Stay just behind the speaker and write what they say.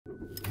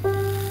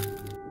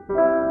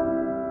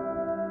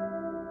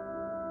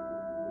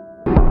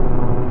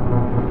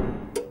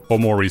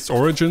Omori's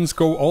origins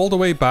go all the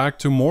way back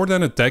to more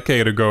than a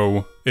decade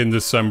ago. In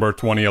December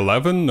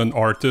 2011, an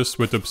artist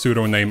with the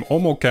pseudonym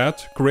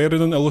Omocat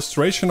created an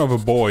illustration of a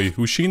boy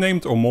who she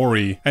named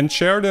Omori and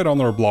shared it on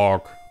her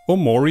blog.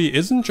 Omori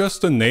isn't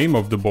just the name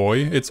of the boy,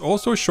 it's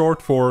also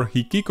short for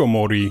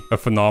hikikomori, a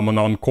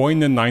phenomenon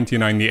coined in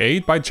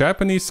 1998 by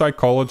Japanese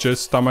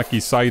psychologist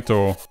Tamaki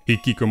Saito.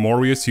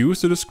 Hikikomori is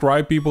used to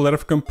describe people that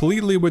have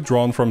completely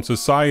withdrawn from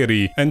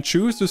society and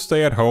choose to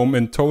stay at home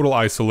in total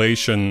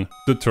isolation.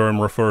 The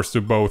term refers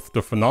to both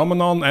the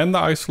phenomenon and the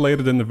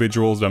isolated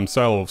individuals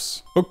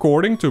themselves.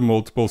 According to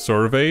multiple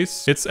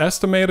surveys, it's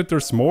estimated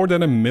there's more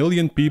than 1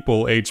 million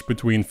people aged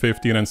between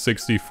 15 and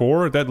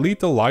 64 that lead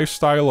the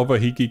lifestyle of a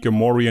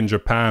hikikomori in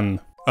Japan.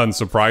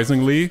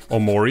 Unsurprisingly,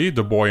 Omori,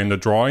 the boy in the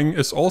drawing,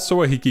 is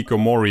also a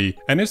hikikomori,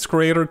 and its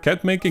creator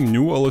kept making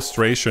new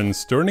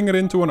illustrations, turning it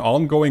into an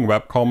ongoing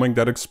webcomic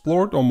that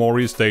explored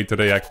Omori's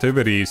day-to-day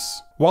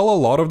activities. While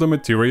a lot of the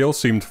material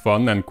seemed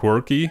fun and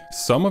quirky,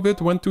 some of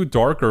it went to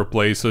darker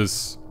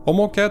places.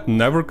 Omocat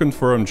never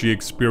confirmed she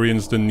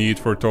experienced the need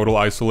for total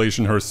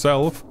isolation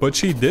herself, but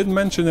she did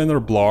mention in her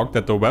blog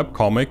that the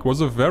webcomic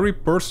was a very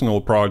personal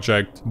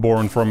project,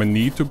 born from a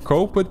need to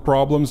cope with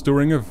problems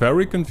during a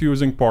very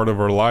confusing part of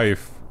her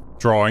life.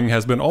 Drawing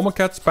has been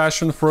Omocat's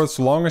passion for as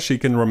long as she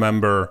can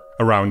remember.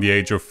 Around the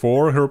age of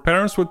 4, her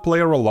parents would play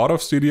her a lot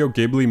of Studio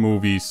Ghibli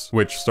movies,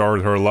 which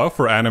started her love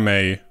for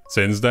anime.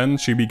 Since then,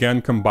 she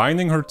began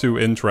combining her two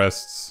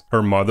interests.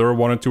 Her mother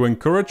wanted to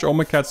encourage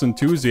Omocat's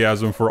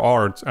enthusiasm for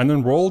art and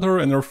enrolled her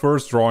in her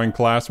first drawing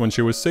class when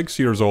she was 6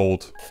 years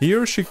old.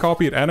 Here, she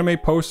copied anime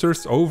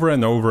posters over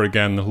and over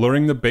again,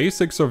 learning the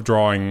basics of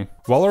drawing.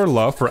 While her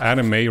love for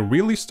anime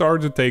really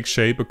started to take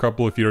shape a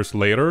couple of years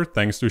later,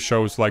 thanks to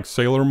shows like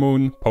Sailor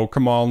Moon,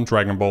 Pokemon,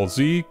 Dragon Ball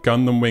Z,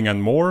 Gundam Wing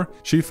and more,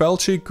 she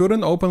felt she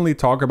couldn't openly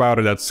talk about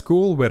it at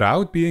school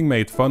without being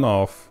made fun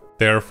of.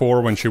 Therefore,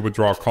 when she would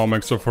draw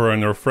comics of her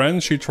and her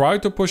friends, she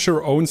tried to push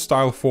her own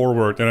style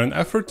forward in an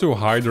effort to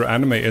hide her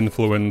anime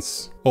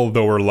influence.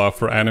 Although her love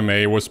for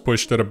anime was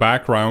pushed to the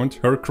background,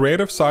 her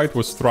creative side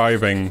was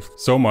thriving,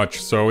 so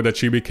much so that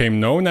she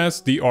became known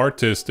as the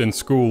artist in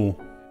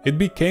school. It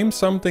became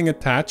something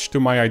attached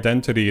to my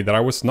identity that I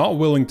was not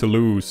willing to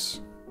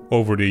lose.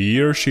 Over the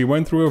years, she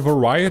went through a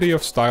variety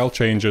of style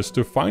changes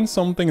to find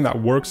something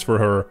that works for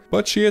her,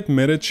 but she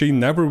admitted she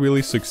never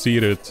really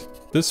succeeded.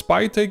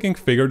 Despite taking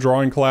figure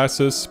drawing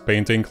classes,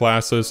 painting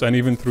classes, and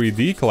even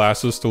 3D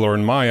classes to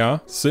learn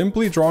Maya,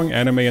 simply drawing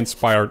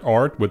anime-inspired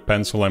art with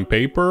pencil and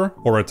paper,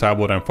 or a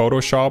tablet and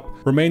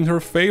Photoshop, remained her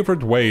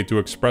favorite way to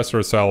express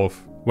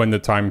herself. When the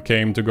time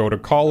came to go to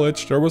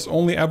college, there was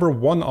only ever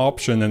one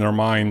option in her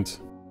mind.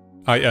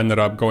 I ended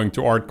up going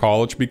to art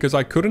college because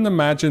I couldn't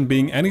imagine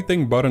being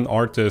anything but an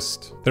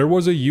artist. There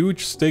was a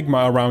huge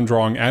stigma around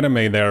drawing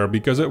anime there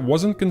because it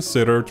wasn't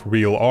considered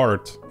real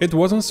art. It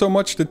wasn't so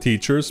much the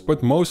teachers,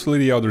 but mostly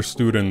the other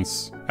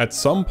students. At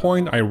some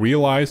point I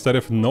realized that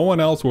if no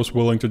one else was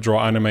willing to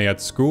draw anime at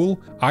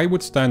school, I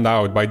would stand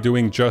out by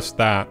doing just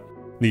that.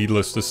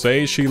 Needless to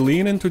say, she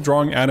leaned into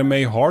drawing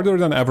anime harder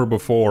than ever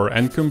before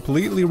and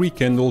completely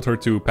rekindled her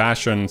two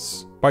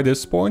passions. By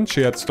this point,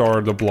 she had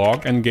started a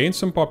blog and gained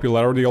some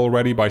popularity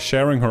already by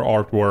sharing her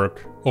artwork.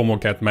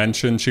 Omocat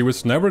mentioned she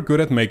was never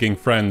good at making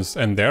friends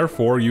and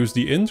therefore used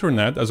the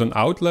internet as an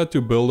outlet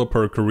to build up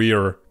her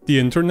career. The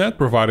internet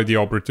provided the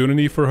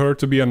opportunity for her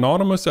to be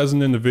anonymous as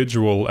an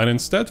individual and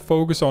instead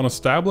focus on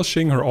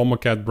establishing her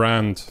Omocat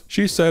brand.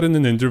 She said in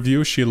an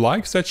interview she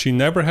likes that she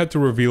never had to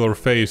reveal her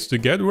face to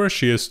get where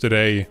she is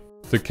today.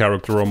 The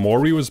character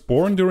Omori was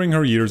born during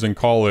her years in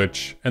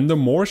college, and the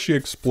more she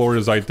explored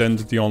his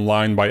identity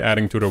online by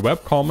adding to the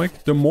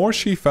webcomic, the more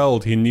she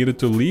felt he needed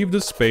to leave the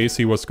space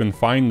he was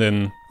confined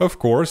in. Of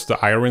course, the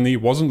irony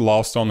wasn't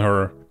lost on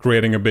her.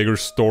 Creating a bigger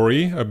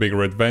story, a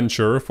bigger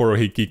adventure for a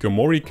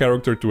hikikomori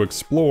character to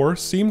explore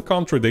seemed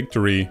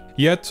contradictory.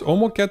 Yet,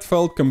 Omocat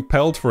felt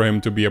compelled for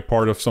him to be a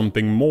part of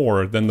something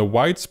more than the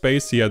white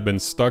space he had been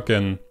stuck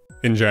in.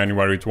 In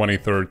January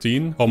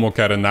 2013,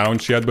 Omocat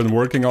announced she had been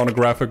working on a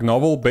graphic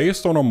novel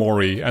based on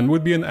Omori and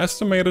would be an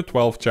estimated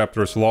 12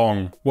 chapters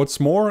long. What's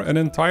more, an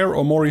entire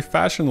Omori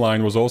fashion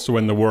line was also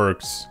in the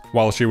works.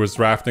 While she was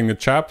drafting the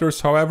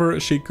chapters, however,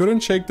 she couldn't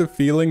shake the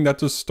feeling that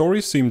the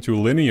story seemed too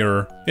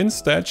linear.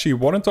 Instead, she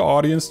wanted the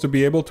audience to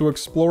be able to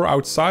explore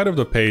outside of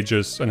the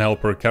pages and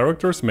help her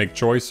characters make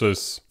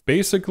choices.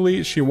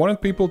 Basically, she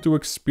wanted people to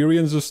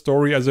experience the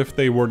story as if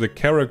they were the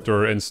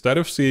character instead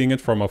of seeing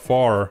it from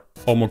afar.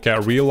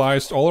 Omocat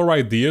realized all her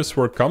ideas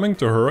were coming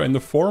to her in the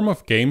form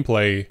of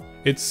gameplay.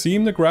 It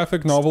seemed the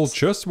graphic novel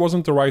just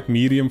wasn't the right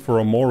medium for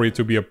Omori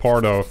to be a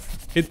part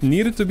of. It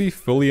needed to be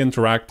fully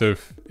interactive.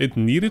 It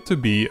needed to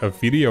be a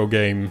video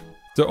game.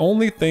 The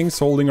only things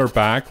holding her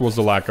back was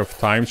the lack of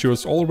time she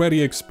was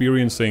already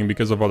experiencing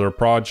because of other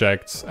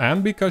projects,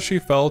 and because she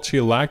felt she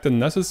lacked the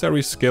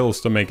necessary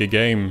skills to make a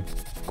game.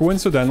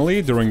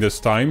 Coincidentally, during this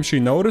time, she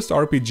noticed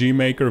RPG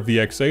Maker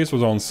VX8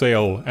 was on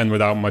sale, and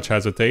without much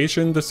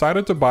hesitation,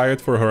 decided to buy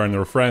it for her and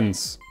her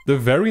friends. The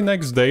very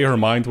next day her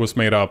mind was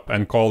made up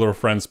and called her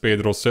friends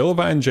Pedro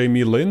Silva and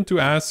Jamie Lynn to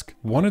ask,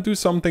 "Wanna do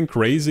something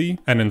crazy?"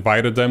 and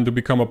invited them to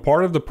become a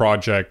part of the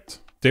project.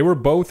 They were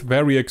both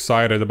very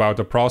excited about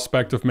the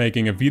prospect of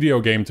making a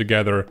video game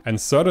together, and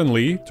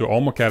suddenly, to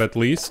Omocat at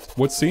least,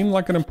 what seemed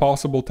like an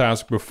impossible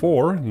task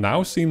before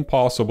now seemed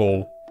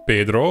possible.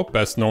 Pedro,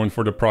 best known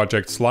for the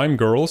project Slime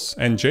Girls,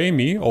 and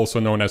Jamie, also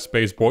known as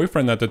Space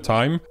Boyfriend at the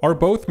time, are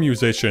both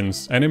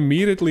musicians and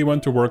immediately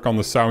went to work on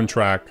the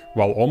soundtrack,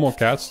 while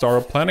Omocat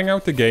started planning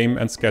out the game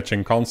and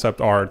sketching concept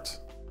art.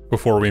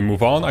 Before we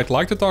move on, I'd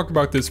like to talk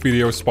about this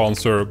video's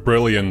sponsor,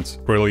 Brilliant.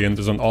 Brilliant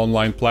is an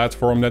online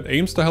platform that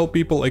aims to help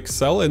people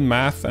excel in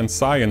math and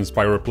science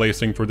by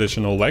replacing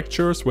traditional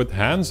lectures with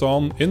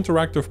hands-on,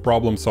 interactive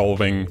problem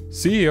solving.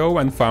 CEO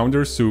and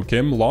founder Sue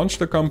Kim launched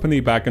the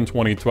company back in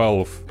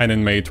 2012, and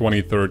in May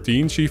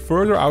 2013 she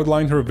further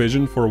outlined her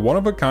vision for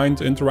one-of-a-kind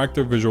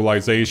interactive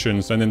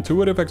visualizations and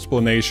intuitive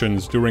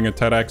explanations during a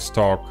TEDx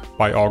talk.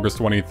 By August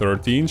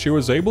 2013, she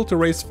was able to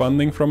raise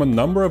funding from a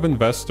number of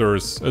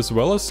investors, as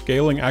well as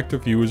scaling active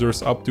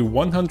users up to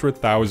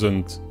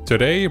 100,000.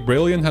 Today,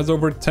 Brilliant has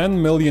over 10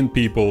 million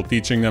people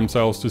teaching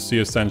themselves to see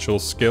essential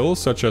skills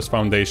such as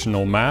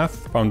foundational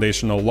math,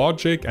 foundational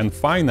logic, and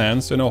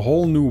finance in a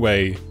whole new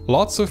way.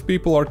 Lots of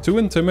people are too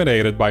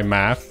intimidated by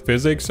math,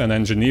 physics, and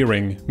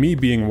engineering, me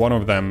being one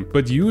of them,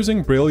 but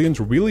using Brilliant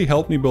really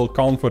helped me build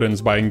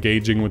confidence by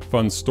engaging with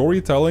fun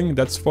storytelling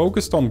that's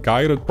focused on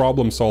guided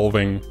problem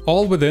solving,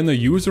 all within a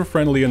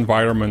user-friendly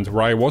environment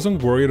where I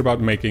wasn't worried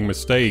about making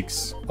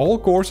mistakes. All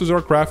courses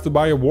are crafted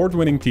by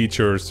award-winning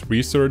teachers,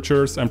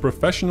 researchers, and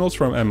professionals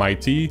from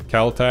MIT,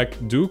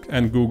 Caltech, Duke,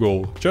 and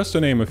Google, just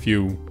to name a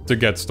few. To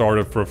get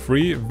started for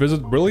free,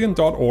 visit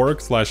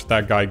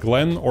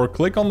brilliant.org/ThatGuyGlen or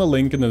click on the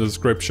link in the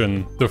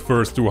description. The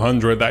first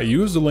 200 that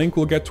use the link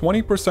will get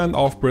 20%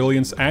 off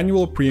Brilliant's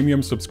annual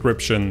premium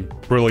subscription.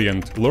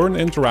 Brilliant, learn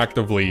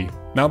interactively.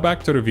 Now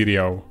back to the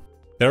video.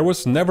 There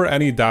was never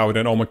any doubt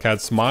in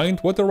Omocat's mind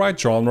what the right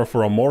genre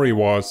for Omori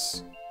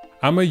was.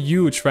 I'm a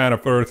huge fan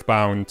of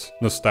Earthbound.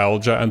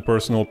 Nostalgia and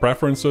personal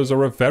preferences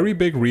are a very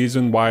big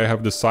reason why I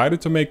have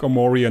decided to make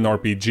Omori an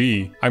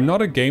RPG. I'm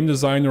not a game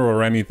designer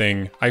or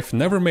anything. I've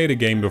never made a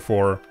game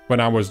before.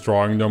 When I was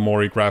drawing the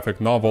Omori graphic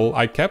novel,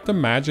 I kept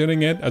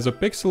imagining it as a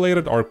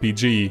pixelated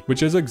RPG,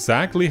 which is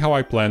exactly how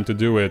I plan to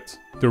do it.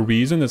 The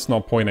reason it's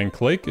not point and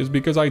click is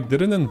because I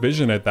didn't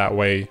envision it that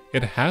way.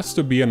 It has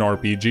to be an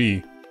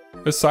RPG.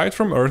 Aside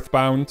from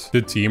Earthbound,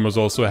 the team was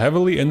also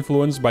heavily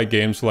influenced by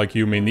games like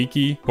Yume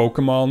Nikki,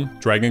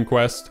 Pokemon, Dragon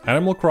Quest,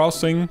 Animal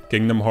Crossing,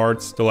 Kingdom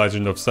Hearts, The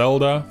Legend of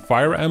Zelda,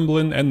 Fire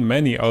Emblem, and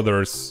many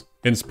others.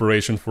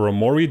 Inspiration for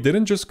Omori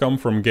didn't just come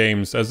from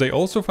games, as they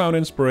also found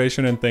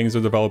inspiration in things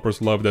the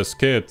developers loved as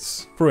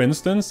kids. For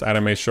instance,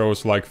 anime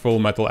shows like Full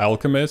Metal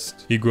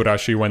Alchemist,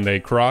 Higurashi When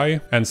They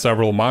Cry, and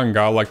several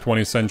manga like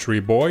 20th Century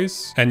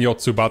Boys and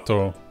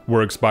Yotsubato.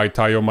 Works by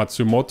Taiyo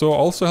Matsumoto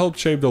also helped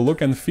shape the look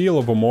and feel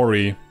of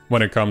Omori.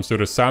 When it comes to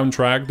the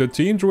soundtrack, the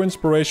team drew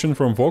inspiration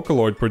from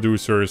Vocaloid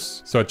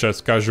producers, such as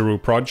Kajuru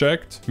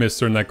Project,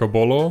 Mr.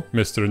 Nekobolo,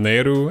 Mr.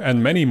 Neru,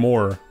 and many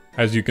more.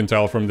 As you can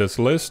tell from this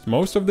list,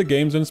 most of the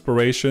game's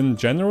inspiration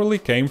generally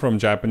came from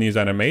Japanese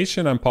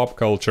animation and pop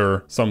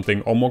culture,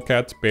 something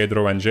Omocat,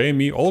 Pedro, and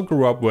Jamie all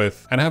grew up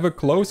with and have a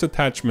close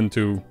attachment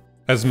to.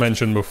 As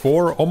mentioned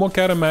before,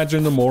 Omocat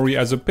imagined Omori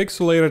as a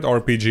pixelated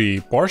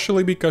RPG,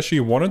 partially because she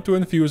wanted to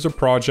infuse the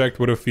project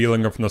with a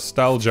feeling of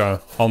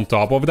nostalgia. On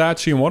top of that,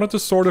 she wanted to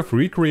sort of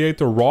recreate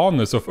the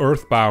rawness of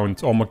Earthbound,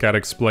 Omocat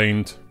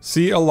explained.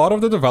 See, a lot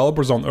of the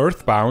developers on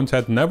Earthbound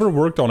had never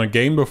worked on a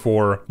game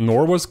before,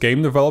 nor was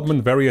game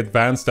development very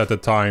advanced at the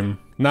time.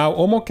 Now,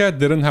 Omocat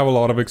didn't have a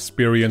lot of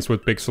experience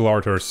with pixel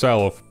art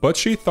herself, but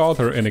she thought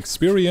her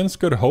inexperience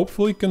could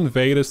hopefully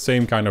convey the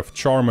same kind of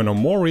charm in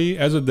Omori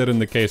as it did in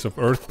the case of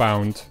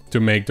Earthbound.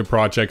 To make the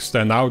project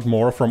stand out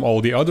more from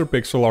all the other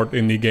pixel art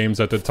indie games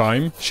at the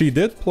time, she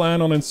did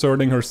plan on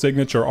inserting her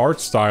signature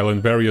art style in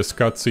various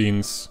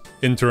cutscenes.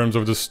 In terms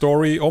of the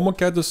story,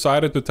 Omocat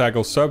decided to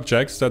tackle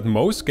subjects that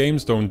most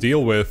games don't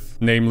deal with,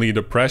 namely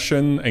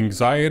depression,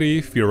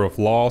 anxiety, fear of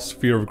loss,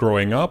 fear of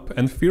growing up,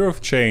 and fear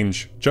of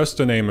change, just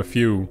to name a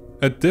few.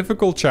 A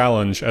difficult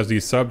challenge, as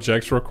these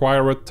subjects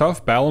require a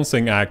tough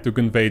balancing act to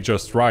convey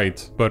just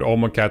right, but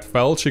Omocat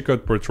felt she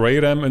could portray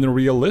them in a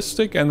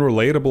realistic and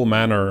relatable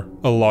manner.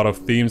 A lot of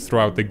themes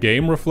throughout the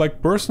game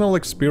reflect personal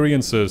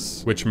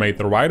experiences, which made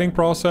the writing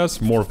process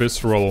more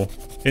visceral.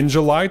 In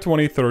July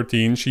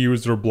 2013, she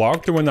used her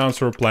blog to announce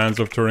her plans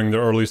of turning the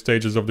early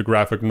stages of the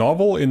graphic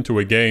novel into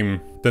a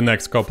game. The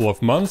next couple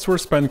of months were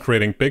spent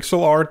creating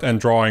pixel art and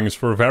drawings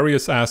for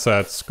various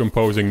assets,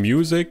 composing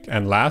music,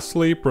 and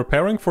lastly,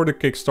 preparing for the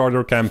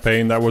Kickstarter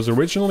campaign that was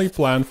originally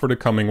planned for the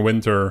coming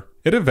winter.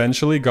 It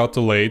eventually got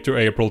delayed to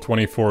April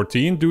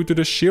 2014 due to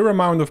the sheer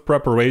amount of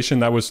preparation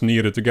that was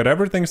needed to get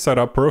everything set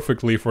up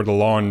perfectly for the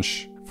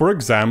launch. For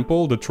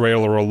example, the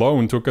trailer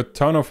alone took a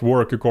ton of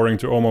work according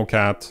to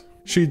Omocat.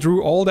 She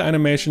drew all the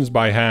animations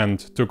by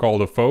hand, took all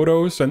the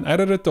photos, and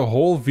edited the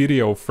whole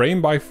video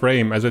frame by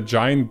frame as a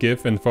giant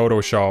GIF in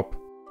Photoshop.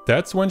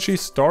 That's when she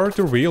started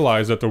to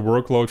realize that the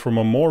workload from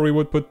Omori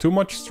would put too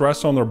much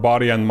stress on her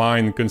body and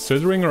mind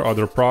considering her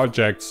other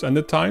projects and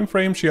the time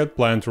frame she had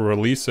planned to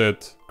release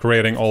it.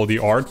 Creating all the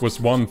art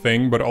was one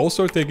thing, but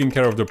also taking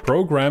care of the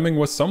programming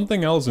was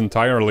something else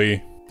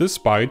entirely.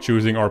 Despite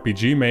choosing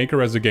RPG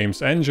Maker as the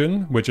game's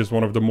engine, which is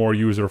one of the more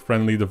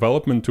user-friendly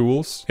development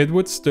tools, it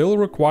would still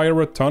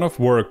require a ton of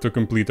work to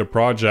complete the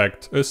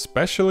project,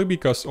 especially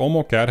because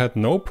Omocat had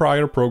no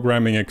prior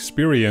programming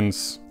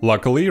experience.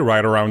 Luckily,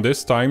 right around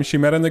this time, she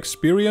met an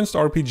experienced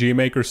RPG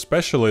Maker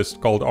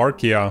specialist called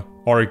Arkia.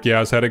 Arkia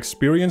has had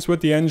experience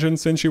with the engine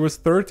since she was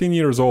 13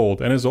 years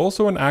old and is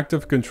also an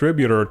active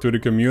contributor to the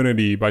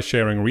community by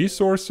sharing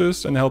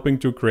resources and helping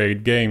to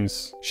create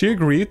games. She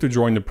agreed to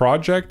join the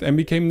project and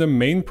became the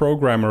main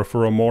programmer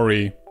for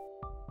Omori.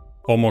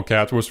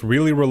 Omocat was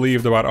really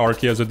relieved about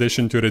Arkia's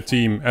addition to the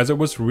team, as it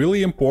was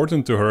really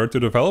important to her to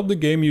develop the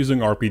game using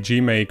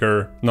RPG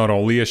Maker. Not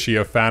only is she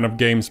a fan of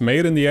games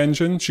made in the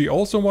engine, she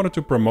also wanted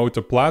to promote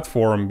the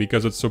platform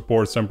because it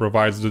supports and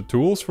provides the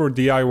tools for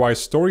DIY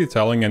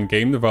storytelling and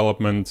game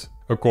development.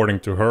 According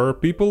to her,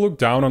 people look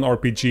down on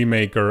RPG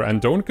Maker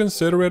and don't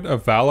consider it a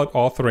valid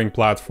authoring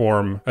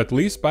platform, at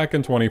least back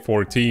in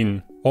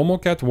 2014.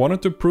 Omocat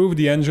wanted to prove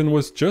the engine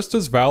was just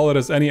as valid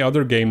as any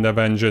other game dev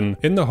engine,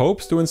 in the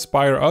hopes to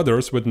inspire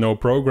others with no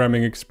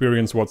programming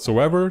experience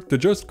whatsoever to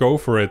just go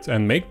for it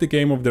and make the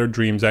game of their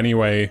dreams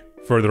anyway.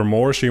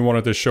 Furthermore, she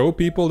wanted to show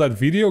people that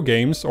video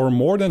games are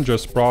more than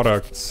just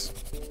products.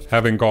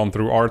 Having gone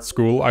through art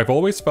school, I've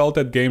always felt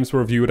that games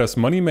were viewed as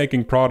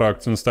money-making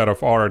products instead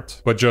of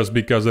art. But just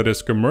because it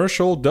is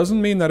commercial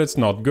doesn't mean that it's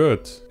not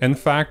good. In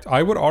fact,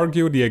 I would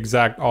argue the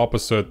exact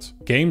opposite.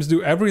 Games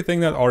do everything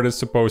that art is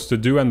supposed to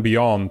do and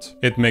beyond.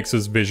 It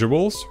mixes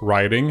visuals,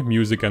 writing,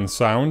 music and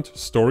sound,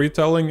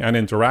 storytelling and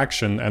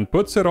interaction, and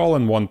puts it all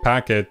in one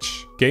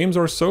package. Games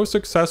are so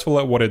successful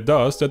at what it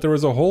does that there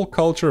is a whole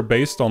culture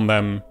based on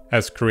them.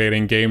 As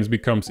creating games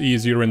becomes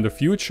easier in the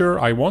future,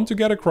 I want to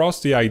get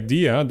across the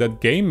idea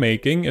that game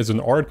making is an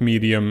art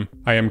medium.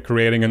 I am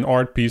creating an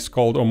art piece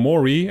called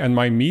Omori, and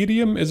my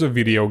medium is a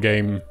video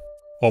game.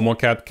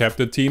 Omocat kept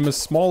the team as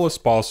small as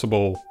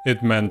possible.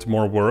 It meant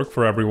more work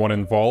for everyone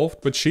involved,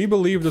 but she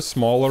believed a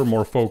smaller,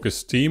 more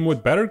focused team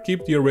would better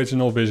keep the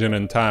original vision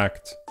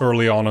intact.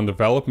 Early on in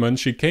development,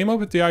 she came up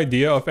with the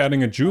idea of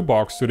adding a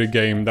jukebox to the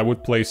game that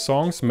would play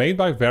songs made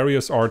by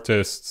various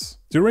artists.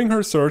 During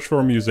her search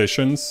for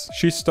musicians,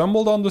 she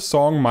stumbled on the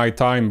song My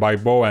Time by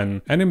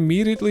Boen, and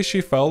immediately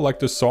she felt like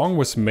the song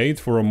was made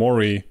for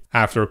Omori.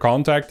 After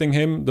contacting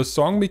him, the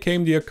song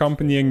became the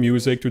accompanying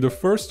music to the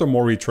first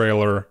Omori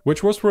trailer,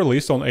 which was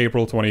released on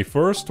April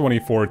 21st,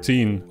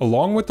 2014,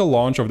 along with the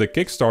launch of the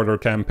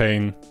Kickstarter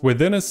campaign.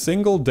 Within a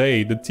single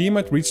day, the team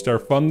had reached their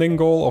funding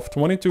goal of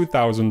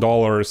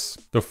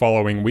 $22,000. The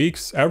following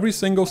weeks, every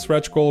single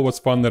stretch goal was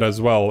funded as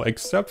well,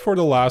 except for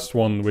the last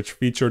one, which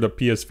featured a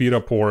PS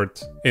Vita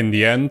port. In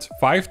the end,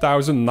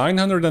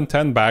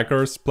 5,910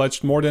 backers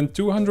pledged more than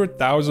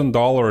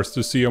 $200,000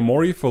 to see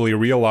Omori fully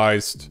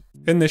realized.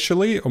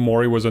 Initially,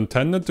 Omori was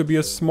intended to be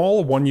a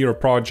small one-year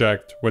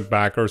project, with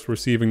backers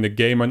receiving the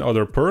game and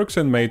other perks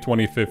in May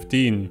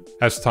 2015.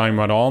 As time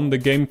went on, the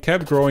game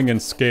kept growing in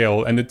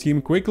scale, and the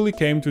team quickly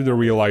came to the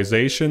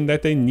realization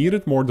that they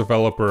needed more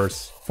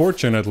developers.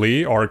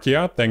 Fortunately,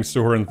 Arkia, thanks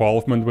to her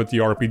involvement with the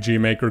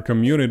RPG Maker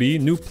community,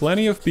 knew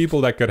plenty of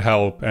people that could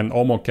help, and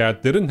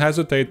Omocat didn't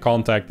hesitate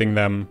contacting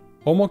them.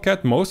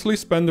 Omocat mostly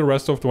spent the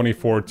rest of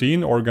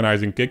 2014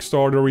 organizing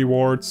Kickstarter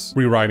rewards,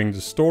 rewriting the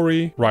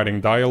story,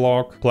 writing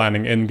dialogue,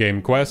 planning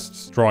in-game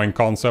quests, drawing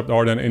concept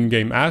art and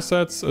in-game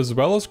assets, as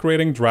well as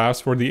creating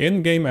drafts for the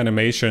in-game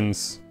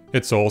animations.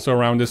 It's also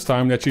around this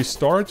time that she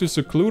started to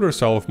seclude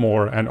herself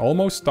more and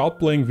almost stopped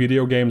playing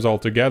video games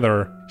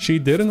altogether. She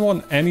didn't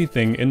want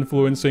anything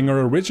influencing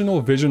her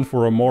original vision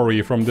for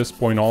Omori from this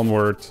point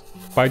onward.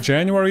 By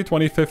January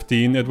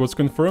 2015, it was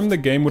confirmed the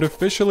game would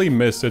officially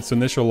miss its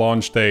initial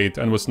launch date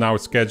and was now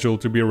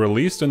scheduled to be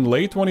released in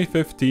late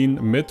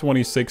 2015,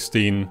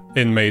 mid-2016.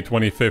 In May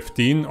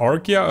 2015,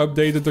 Arkia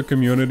updated the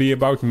community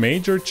about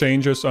major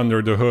changes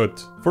under the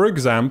hood. For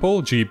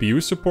example,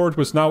 GPU support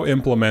was now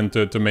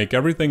implemented to make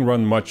everything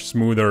run much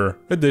smoother.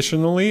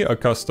 Additionally, a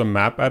custom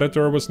map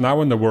editor was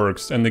now in the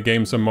works, and the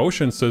game's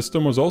emotion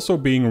system was also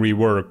being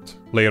reworked.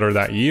 Later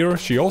that year,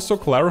 she also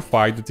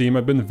clarified the team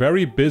had been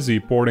very busy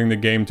porting the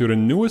game to the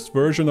newest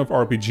version of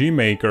RPG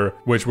Maker,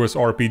 which was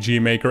RPG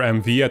Maker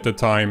MV at the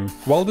time.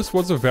 While this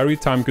was a very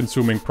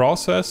time-consuming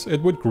process,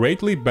 it would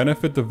greatly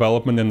benefit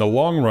development in the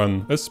long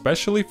run,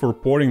 especially for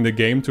porting the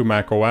game to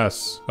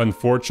macOS.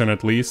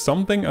 Unfortunately,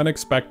 something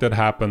unexpected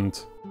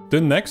happened. The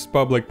next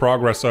public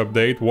progress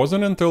update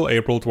wasn't until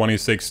April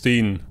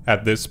 2016.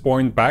 At this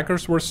point,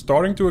 backers were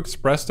starting to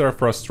express their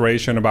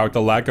frustration about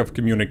the lack of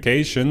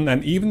communication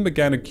and even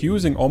began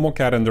accusing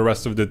Omocat and the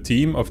rest of the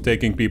team of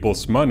taking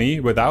people's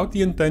money without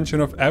the intention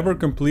of ever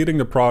completing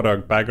the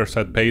product backers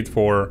had paid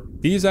for.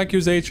 These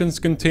accusations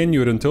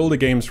continued until the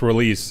game's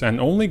release and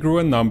only grew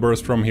in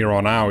numbers from here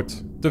on out.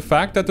 The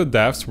fact that the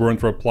devs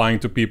weren't replying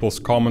to people's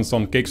comments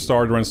on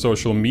Kickstarter and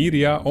social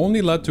media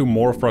only led to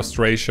more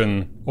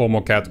frustration.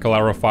 Omocat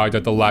clarified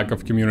that the lack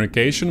of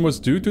communication was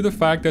due to the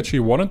fact that she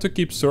wanted to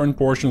keep certain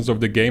portions of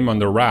the game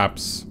under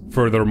wraps.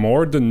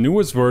 Furthermore, the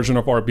newest version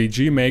of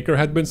RPG Maker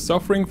had been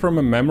suffering from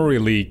a memory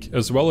leak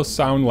as well as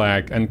sound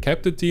lag and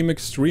kept the team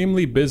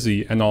extremely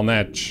busy and on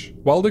edge.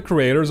 While the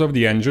creators of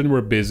the engine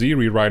were busy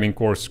rewriting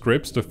core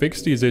scripts to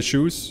fix these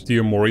issues, the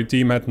Omori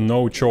team had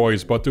no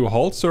choice but to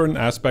halt certain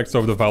aspects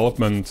of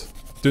development.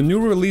 The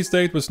new release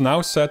date was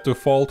now set to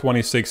fall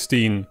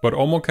 2016, but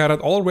Omocat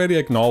had already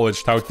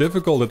acknowledged how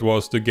difficult it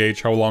was to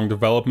gauge how long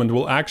development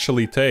will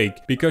actually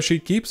take, because she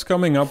keeps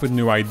coming up with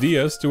new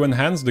ideas to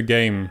enhance the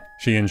game.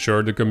 She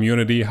ensured the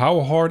community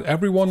how hard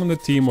everyone on the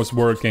team was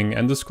working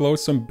and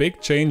disclosed some big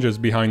changes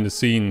behind the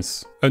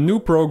scenes. A new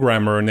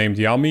programmer named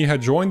Yami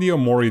had joined the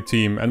Omori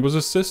team and was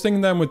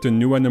assisting them with the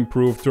new and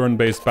improved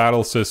turn-based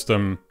battle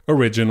system.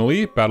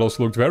 Originally, battles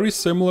looked very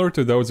similar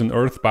to those in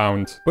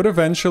Earthbound, but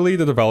eventually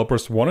the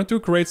developers wanted to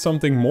create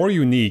something more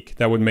unique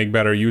that would make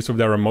better use of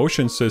their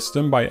emotion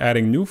system by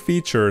adding new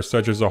features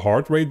such as a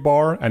heart rate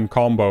bar and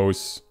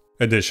combos.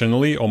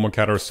 Additionally,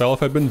 Omocat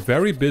herself had been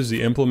very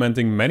busy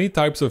implementing many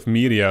types of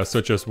media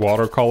such as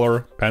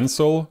watercolor,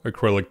 pencil,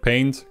 acrylic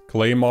paint,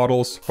 clay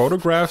models,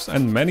 photographs,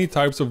 and many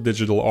types of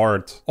digital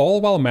art,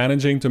 all while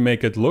managing to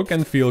make it look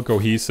and feel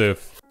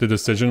cohesive. The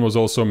decision was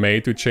also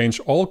made to change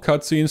all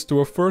cutscenes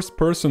to a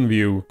first-person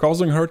view,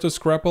 causing her to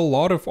scrap a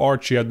lot of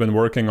art she had been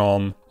working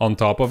on. On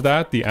top of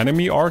that, the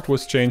enemy art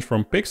was changed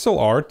from pixel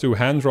art to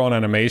hand-drawn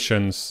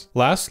animations.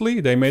 Lastly,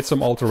 they made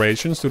some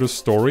alterations to the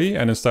story,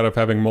 and instead of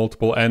having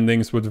multiple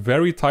endings with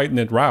very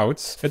tight-knit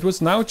routes, it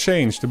was now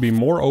changed to be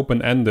more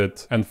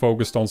open-ended and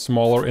focused on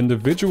smaller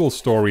individual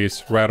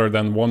stories rather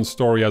than one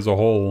story as a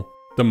whole.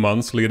 The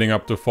months leading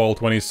up to fall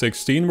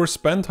 2016 were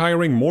spent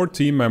hiring more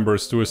team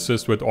members to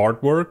assist with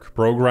artwork,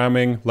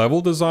 programming,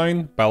 level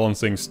design,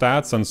 balancing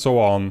stats, and so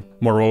on.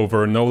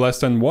 Moreover, no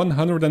less than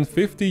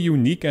 150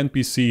 unique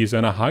NPCs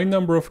and a high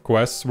number of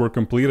quests were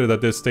completed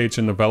at this stage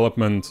in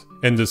development.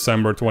 In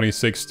December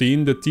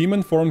 2016, the team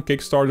informed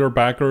Kickstarter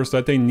backers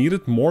that they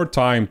needed more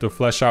time to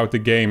flesh out the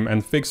game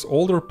and fix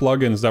older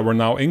plugins that were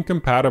now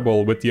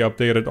incompatible with the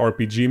updated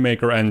RPG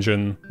Maker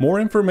engine. More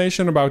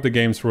information about the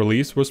game's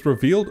release was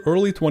revealed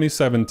early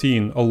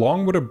 2017,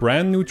 along with a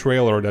brand new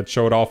trailer that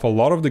showed off a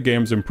lot of the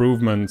game's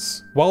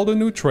improvements. While the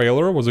new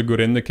trailer was a good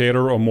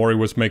indicator Omori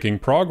was making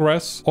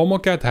progress,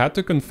 Omocat had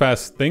to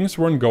confess things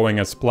weren't going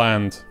as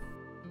planned.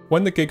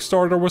 When the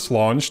Kickstarter was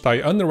launched,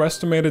 I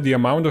underestimated the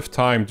amount of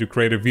time to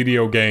create a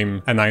video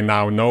game, and I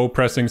now know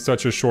pressing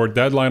such a short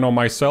deadline on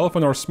myself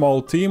and our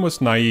small team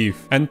was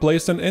naive, and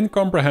placed an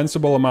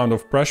incomprehensible amount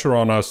of pressure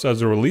on us as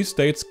the release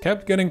dates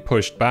kept getting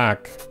pushed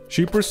back.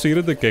 She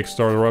preceded the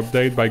Kickstarter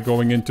update by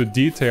going into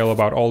detail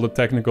about all the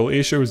technical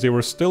issues they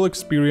were still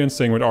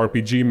experiencing with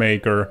RPG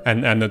Maker,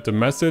 and ended the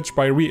message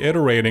by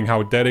reiterating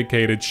how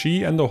dedicated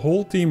she and the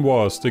whole team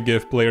was to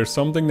give players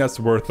something that's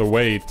worth the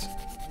wait.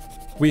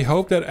 We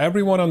hope that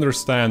everyone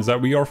understands that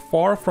we are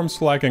far from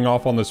slacking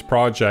off on this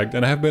project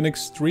and have been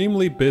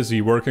extremely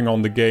busy working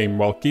on the game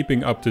while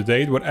keeping up to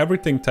date with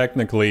everything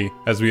technically.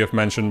 As we have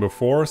mentioned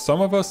before,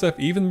 some of us have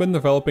even been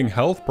developing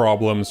health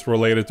problems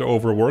related to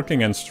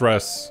overworking and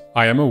stress.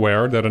 I am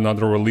aware that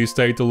another release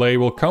date delay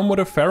will come with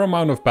a fair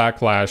amount of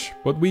backlash,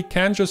 but we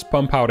can't just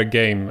pump out a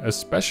game,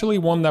 especially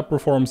one that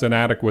performs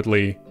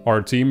inadequately.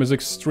 Our team is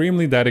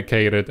extremely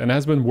dedicated and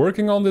has been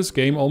working on this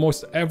game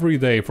almost every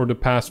day for the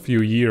past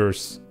few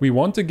years. We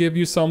want to give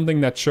you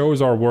something that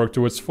shows our work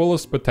to its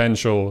fullest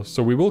potential,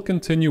 so we will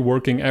continue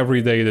working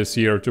every day this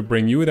year to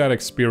bring you that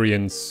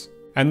experience.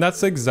 And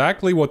that's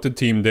exactly what the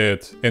team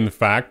did. In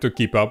fact, to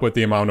keep up with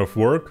the amount of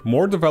work,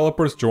 more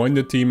developers joined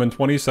the team in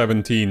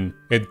 2017.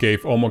 It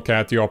gave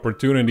Omocat the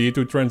opportunity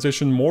to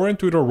transition more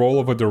into the role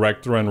of a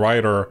director and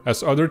writer,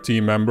 as other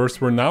team members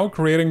were now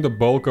creating the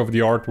bulk of the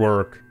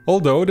artwork.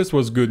 Although this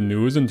was good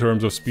news in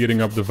terms of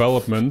speeding up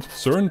development,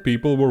 certain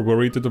people were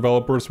worried the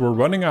developers were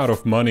running out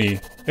of money.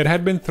 It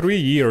had been 3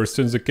 years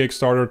since the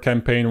Kickstarter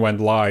campaign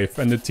went live,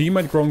 and the team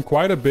had grown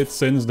quite a bit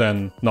since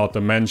then, not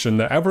to mention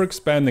the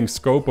ever-expanding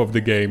scope of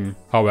the game.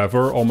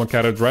 However,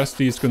 Omocat addressed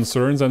these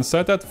concerns and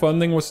said that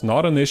funding was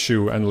not an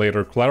issue, and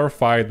later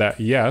clarified that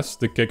yes,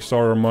 the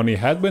Kickstarter money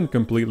had been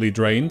completely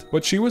drained,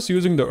 but she was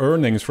using the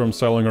earnings from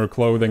selling her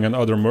clothing and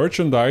other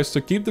merchandise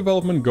to keep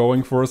development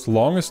going for as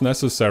long as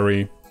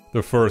necessary.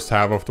 The first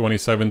half of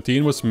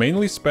 2017 was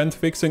mainly spent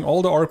fixing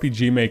all the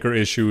RPG Maker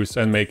issues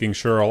and making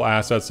sure all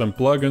assets and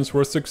plugins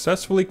were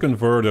successfully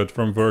converted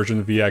from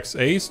version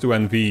VXAs to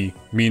NV.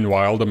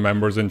 Meanwhile, the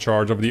members in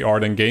charge of the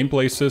art and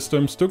gameplay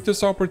systems took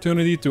this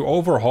opportunity to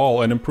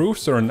overhaul and improve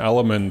certain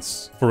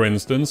elements. For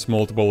instance,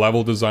 multiple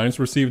level designs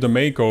received a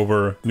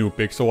makeover, new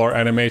pixel art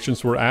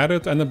animations were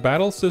added, and the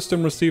battle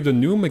system received a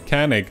new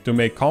mechanic to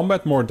make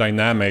combat more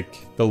dynamic.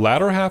 The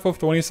latter half of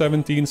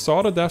 2017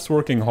 saw the devs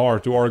working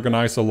hard to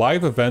organize a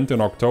live event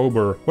in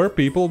October, where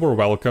people were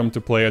welcome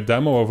to play a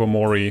demo of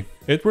Omori.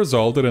 It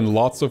resulted in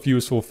lots of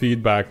useful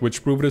feedback,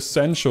 which proved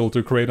essential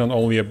to create not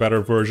only a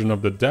better version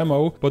of the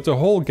demo, but the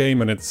whole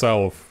game in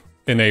itself.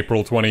 In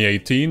April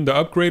 2018, the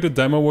upgraded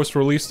demo was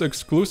released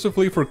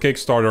exclusively for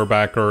Kickstarter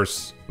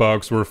backers.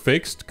 Bugs were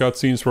fixed,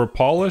 cutscenes were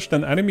polished,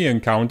 and enemy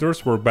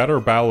encounters were better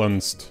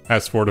balanced.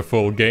 As for the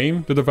full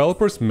game, the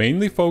developers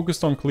mainly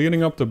focused on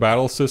cleaning up the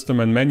battle system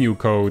and menu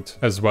code,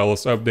 as well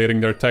as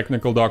updating their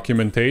technical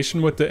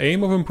documentation with the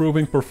aim of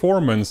improving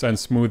performance and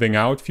smoothing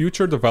out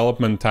future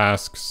development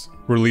tasks.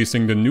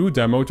 Releasing the new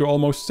demo to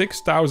almost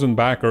 6,000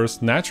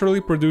 backers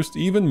naturally produced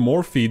even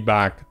more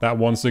feedback that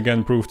once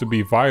again proved to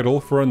be vital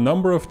for a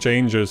number of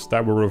changes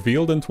that were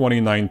revealed in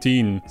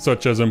 2019,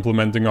 such as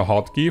implementing a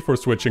hotkey for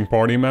switching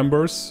party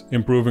members,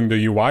 improving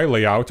the UI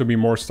layout to be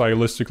more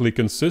stylistically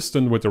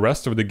consistent with the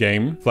rest of the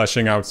game,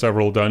 fleshing out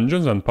several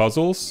dungeons and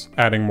puzzles,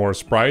 adding more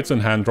sprites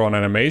and hand-drawn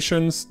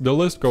animations, the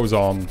list goes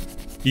on.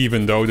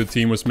 Even though the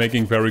team was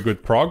making very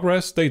good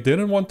progress, they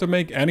didn't want to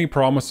make any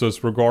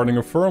promises regarding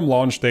a firm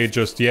launch date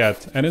just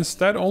yet, and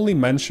instead only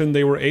mentioned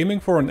they were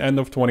aiming for an end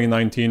of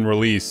 2019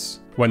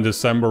 release. When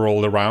December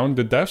rolled around,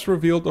 the devs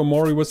revealed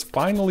Omori was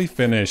finally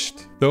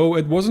finished, though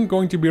it wasn't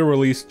going to be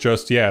released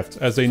just yet,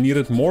 as they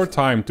needed more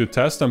time to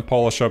test and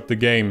polish up the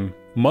game.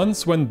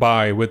 Months went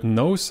by with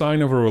no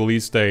sign of a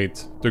release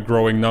date. The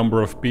growing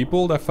number of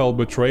people that felt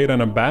betrayed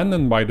and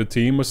abandoned by the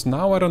team was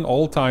now at an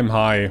all-time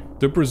high.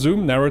 The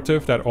presumed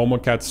narrative that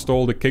Omocat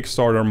stole the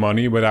Kickstarter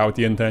money without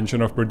the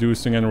intention of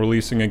producing and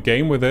releasing a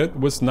game with it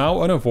was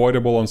now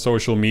unavoidable on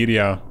social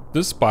media.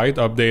 Despite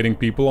updating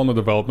people on the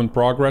development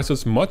progress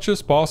as much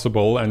as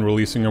possible and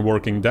releasing a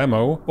working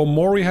demo,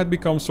 Omori had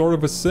become sort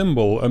of a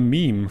symbol, a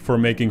meme, for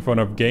making fun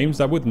of games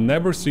that would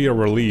never see a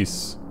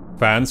release.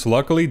 Fans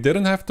luckily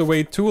didn't have to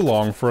wait too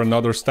long for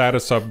another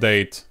status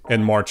update.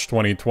 In March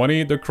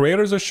 2020, the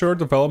creators assured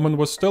development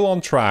was still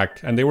on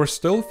track and they were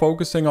still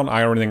focusing on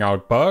ironing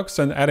out bugs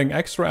and adding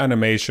extra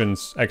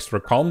animations,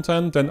 extra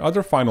content and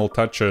other final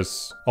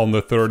touches. On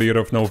the 30th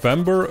of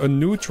November, a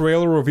new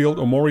trailer revealed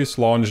Omori's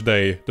launch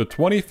day, the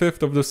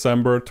 25th of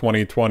December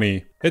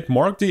 2020. It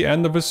marked the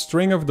end of a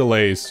string of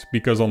delays,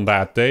 because on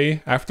that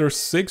day, after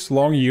 6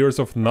 long years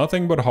of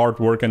nothing but hard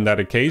work and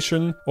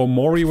dedication,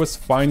 Omori was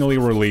finally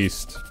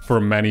released. For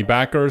many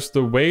backers,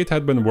 the wait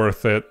had been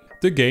worth it.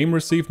 The game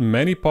received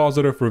many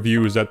positive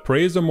reviews that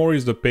praised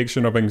Omori's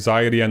depiction of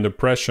anxiety and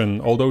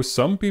depression, although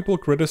some people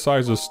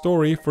criticized the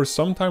story for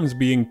sometimes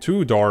being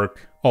too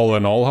dark. All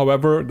in all,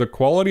 however, the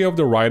quality of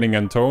the writing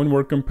and tone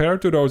were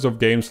compared to those of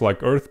games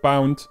like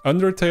Earthbound,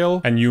 Undertale,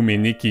 and Yume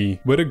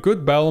Nikki, with a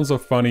good balance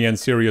of funny and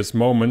serious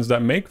moments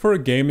that make for a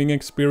gaming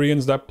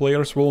experience that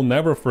players will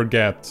never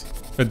forget.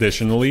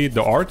 Additionally,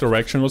 the art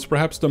direction was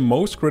perhaps the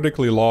most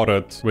critically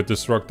lauded, with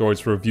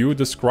Destructoid's review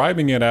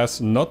describing it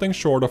as nothing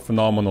short of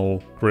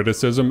phenomenal.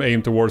 Criticism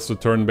aimed towards the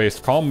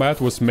turn-based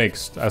combat was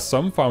mixed, as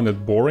some found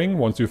it boring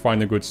once you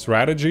find a good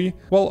strategy,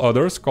 while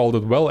others called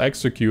it well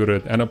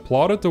executed and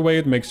applauded the way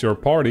it makes your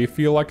party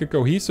feel like a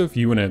cohesive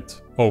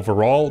unit.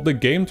 Overall, the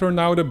game turned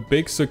out a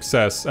big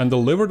success and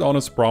delivered on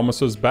its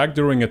promises back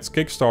during its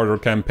Kickstarter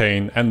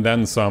campaign and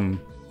then some.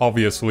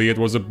 Obviously, it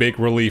was a big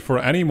relief for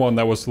anyone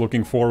that was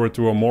looking forward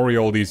to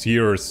Omori all these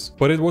years,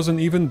 but it was an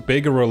even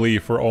bigger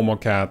relief for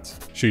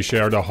Omocat. She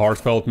shared a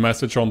heartfelt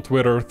message on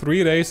Twitter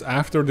 3 days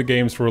after the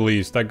game's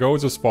release that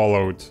goes as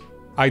followed.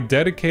 I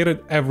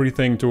dedicated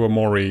everything to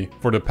Omori.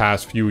 For the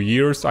past few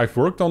years, I've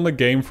worked on the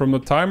game from the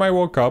time I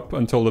woke up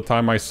until the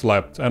time I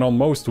slept, and on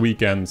most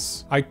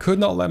weekends. I could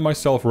not let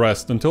myself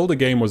rest until the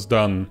game was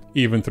done.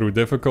 Even through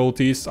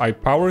difficulties, I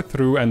powered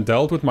through and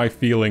dealt with my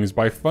feelings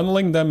by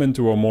funneling them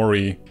into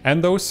Omori.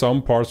 And though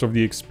some parts of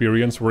the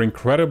experience were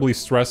incredibly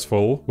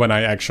stressful, when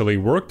I actually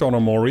worked on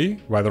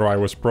Omori, whether I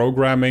was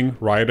programming,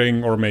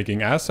 writing, or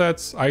making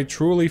assets, I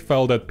truly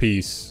felt at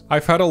peace.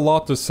 I've had a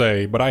lot to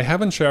say, but I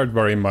haven't shared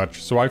very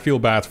much, so I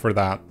feel bad for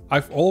that.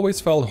 I've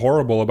always felt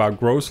horrible about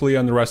grossly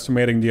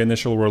underestimating the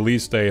initial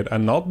release date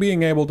and not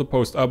being able to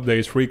post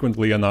updates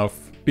frequently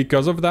enough.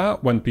 Because of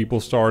that, when people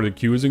started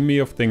accusing me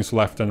of things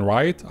left and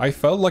right, I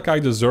felt like I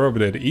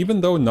deserved it even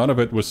though none of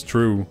it was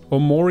true.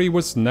 Omori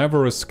was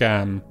never a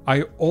scam.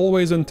 I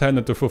always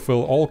intended to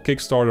fulfill all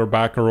Kickstarter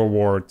backer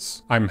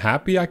rewards. I'm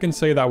happy I can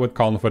say that with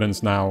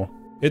confidence now.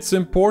 It's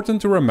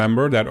important to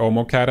remember that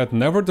Omocat had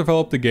never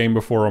developed the game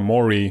before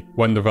Omori.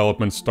 When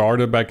development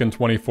started back in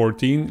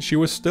 2014, she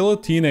was still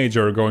a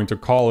teenager going to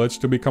college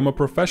to become a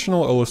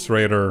professional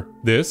illustrator.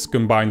 This,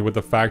 combined with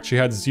the fact she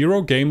had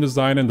zero game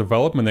design and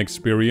development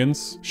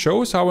experience,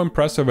 shows how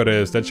impressive it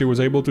is that she was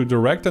able to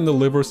direct and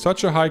deliver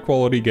such a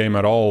high-quality game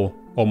at all.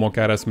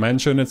 Omocat has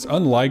mentioned it's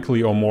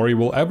unlikely Omori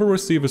will ever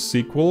receive a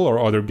sequel or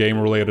other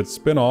game-related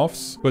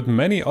spin-offs, but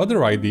many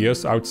other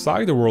ideas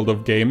outside the world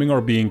of gaming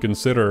are being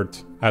considered.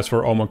 As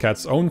for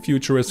Omocat's own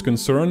future is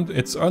concerned,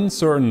 it's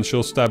uncertain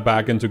she'll step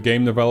back into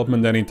game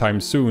development anytime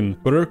soon,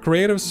 but her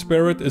creative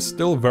spirit is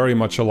still very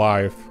much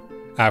alive.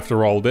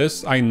 After all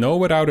this, I know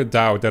without a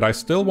doubt that I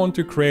still want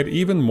to create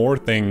even more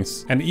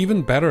things, and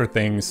even better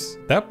things.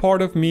 That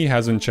part of me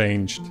hasn't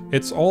changed.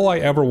 It's all I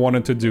ever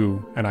wanted to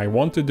do, and I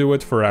want to do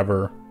it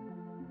forever.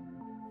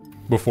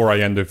 Before I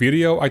end the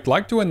video, I'd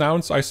like to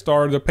announce I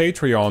started a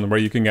Patreon where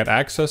you can get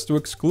access to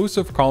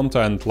exclusive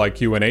content like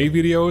Q&A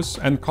videos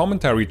and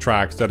commentary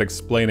tracks that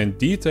explain in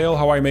detail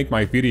how I make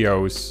my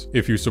videos.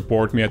 If you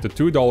support me at the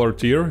 $2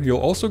 tier, you'll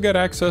also get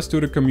access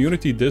to the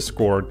community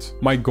Discord.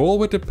 My goal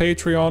with the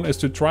Patreon is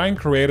to try and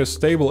create a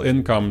stable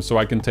income so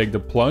I can take the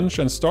plunge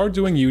and start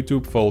doing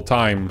YouTube full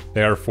time.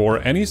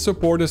 Therefore, any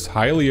support is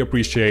highly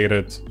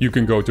appreciated. You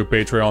can go to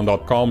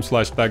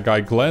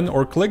patreon.com/ThatGuyGlen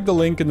or click the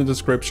link in the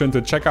description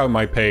to check out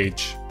my page.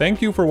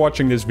 Thank you for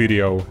watching this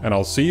video, and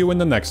I'll see you in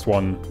the next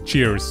one.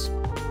 Cheers!